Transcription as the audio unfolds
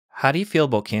How do you feel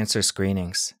about cancer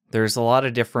screenings? There's a lot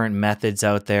of different methods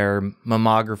out there,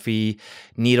 mammography,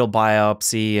 needle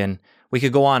biopsy, and we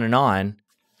could go on and on.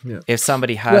 Yeah. If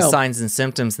somebody has signs and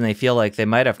symptoms and they feel like they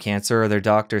might have cancer or their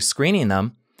doctor's screening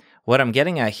them, what I'm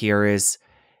getting at here is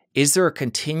there a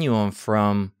continuum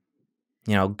from,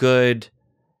 good,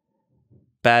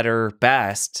 better,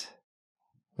 best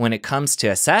when it comes to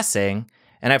assessing?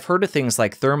 And I've heard of things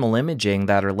like thermal imaging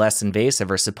that are less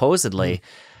invasive or supposedly.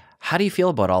 How do you feel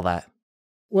about all that?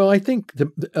 Well, I think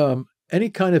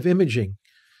any kind of imaging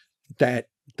that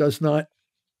is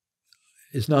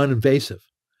non-invasive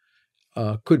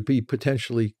could be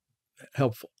potentially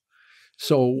helpful.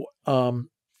 So a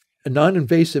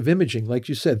non-invasive imaging, like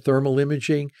you said, thermal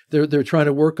imaging, they're trying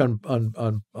to work on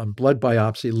blood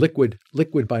biopsy, liquid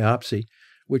biopsy,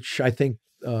 which I think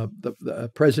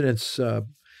the president's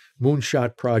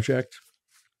moonshot project,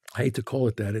 I hate to call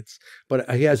it that,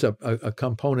 but he has a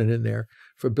component in there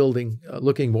for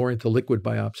looking more into liquid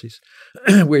biopsies,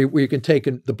 where you can take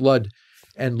the blood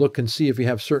and look and see if you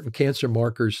have certain cancer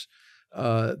markers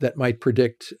that might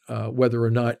predict whether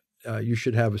or not you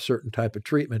should have a certain type of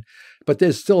treatment. But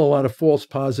there's still a lot of false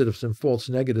positives and false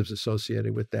negatives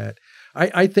associated with that.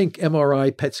 I think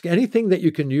MRI, PET scan, anything that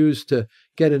you can use to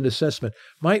get an assessment.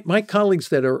 My colleagues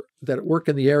that work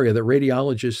in the area, the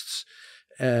radiologists,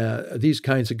 these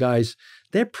kinds of guys,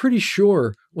 they're pretty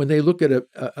sure when they look at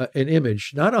an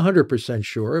image, not 100%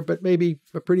 sure, but maybe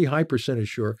a pretty high percentage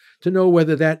sure, to know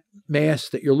whether that mass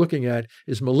that you're looking at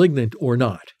is malignant or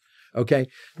not. Okay.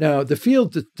 Now, the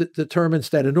field determines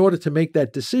that in order to make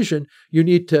that decision, you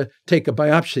need to take a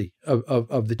biopsy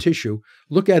of the tissue,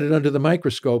 look at it under the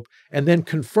microscope, and then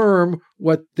confirm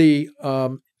what the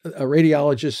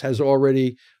radiologist has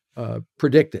already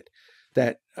predicted.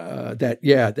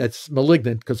 That's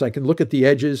malignant, because I can look at the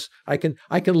edges. I can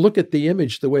look at the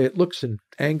image the way it looks in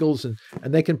angles, and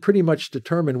they can pretty much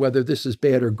determine whether this is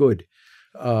bad or good,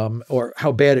 or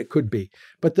how bad it could be.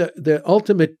 But the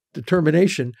ultimate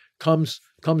determination comes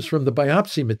from the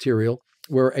biopsy material,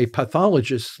 where a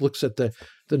pathologist looks at the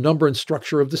number and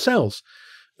structure of the cells.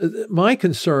 My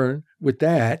concern with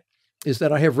that is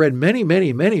that I have read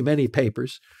many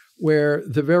papers where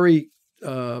the very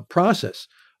process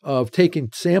of taking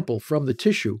sample from the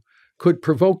tissue could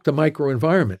provoke the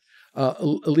microenvironment,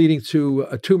 leading to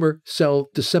a tumor cell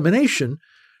dissemination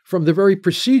from the very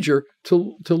procedure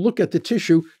to look at the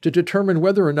tissue to determine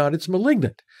whether or not it's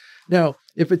malignant. Now,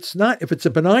 if it's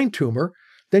a benign tumor,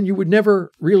 then you would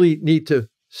never really need to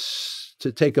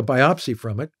take a biopsy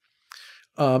from it.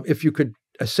 If you could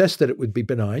assess that it would be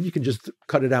benign, you can just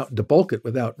cut it out and debulk it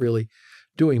without really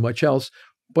doing much else.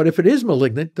 But if it is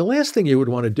malignant, the last thing you would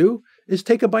want to do is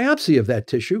take a biopsy of that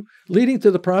tissue, leading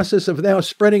to the process of now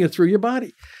spreading it through your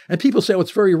body. And people say, oh,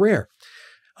 it's very rare.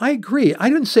 I agree. I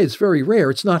didn't say it's very rare.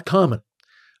 It's not common.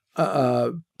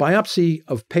 Biopsy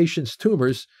of patients'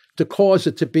 tumors to cause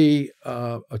it to be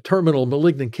a terminal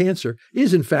malignant cancer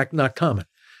is, in fact, not common.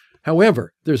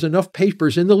 However, there's enough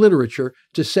papers in the literature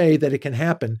to say that it can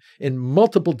happen in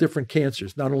multiple different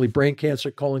cancers, not only brain cancer,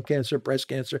 colon cancer, breast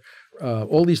cancer,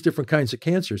 all these different kinds of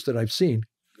cancers that I've seen,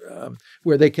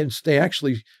 where they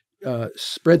actually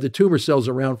spread the tumor cells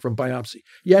around from biopsy.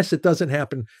 Yes, it doesn't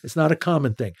happen. It's not a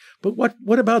common thing. But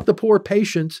what about the poor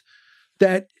patient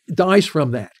that dies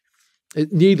from that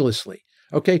needlessly?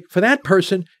 Okay, for that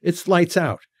person, it's lights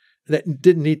out. That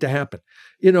didn't need to happen.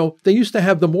 They used to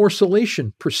have the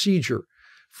morcellation procedure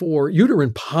for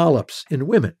uterine polyps in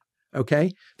women.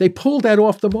 Okay, they pulled that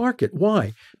off the market.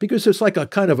 Why? Because it's like a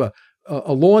kind of a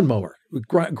lawnmower. It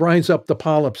grinds up the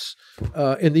polyps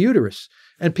in the uterus.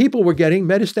 And people were getting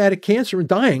metastatic cancer and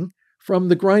dying from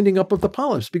the grinding up of the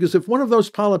polyps. Because if one of those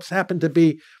polyps happened to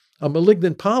be a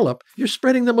malignant polyp, you're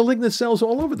spreading the malignant cells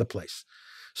all over the place.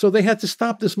 So they had to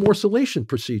stop this morcellation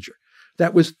procedure.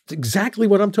 That was exactly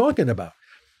what I'm talking about.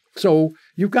 So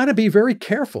you've got to be very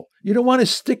careful. You don't want to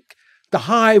stick the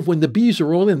hive when the bees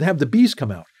are all in and have the bees come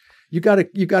out. You got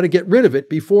to get rid of it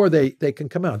before they can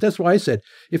come out. That's why I said,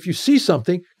 if you see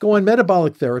something, go on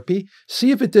metabolic therapy,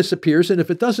 see if it disappears, and if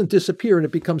it doesn't disappear and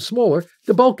it becomes smaller,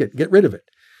 debulk it, get rid of it.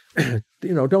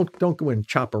 Don't go and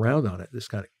chop around on it, this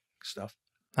kind of stuff.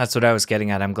 That's what I was getting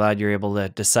at. I'm glad you're able to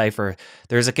decipher.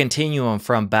 There's a continuum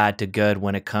from bad to good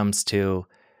when it comes to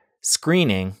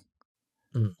screening,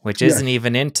 which isn't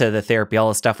even into the therapy, all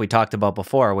the stuff we talked about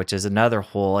before, which is another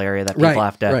whole area that people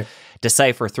have to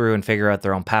decipher through and figure out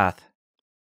their own path.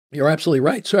 You're absolutely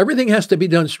right. So everything has to be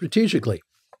done strategically,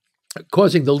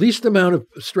 causing the least amount of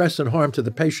stress and harm to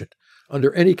the patient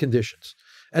under any conditions.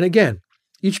 And again,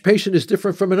 each patient is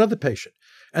different from another patient.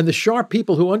 And the sharp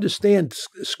people who understand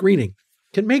screening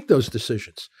can make those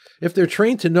decisions. If they're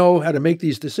trained to know how to make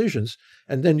these decisions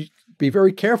and then be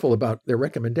very careful about their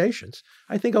recommendations,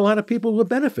 I think a lot of people will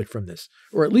benefit from this,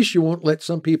 or at least you won't let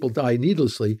some people die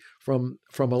needlessly from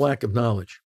a lack of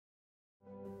knowledge.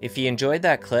 If you enjoyed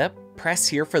that clip, press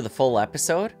here for the full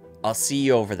episode. I'll see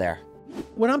you over there.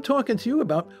 What I'm talking to you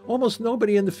about, almost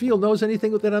nobody in the field knows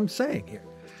anything that I'm saying here.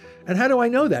 And how do I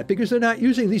know that? Because they're not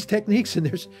using these techniques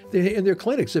in their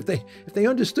clinics. If they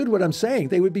understood what I'm saying,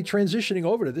 they would be transitioning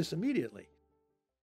over to this immediately.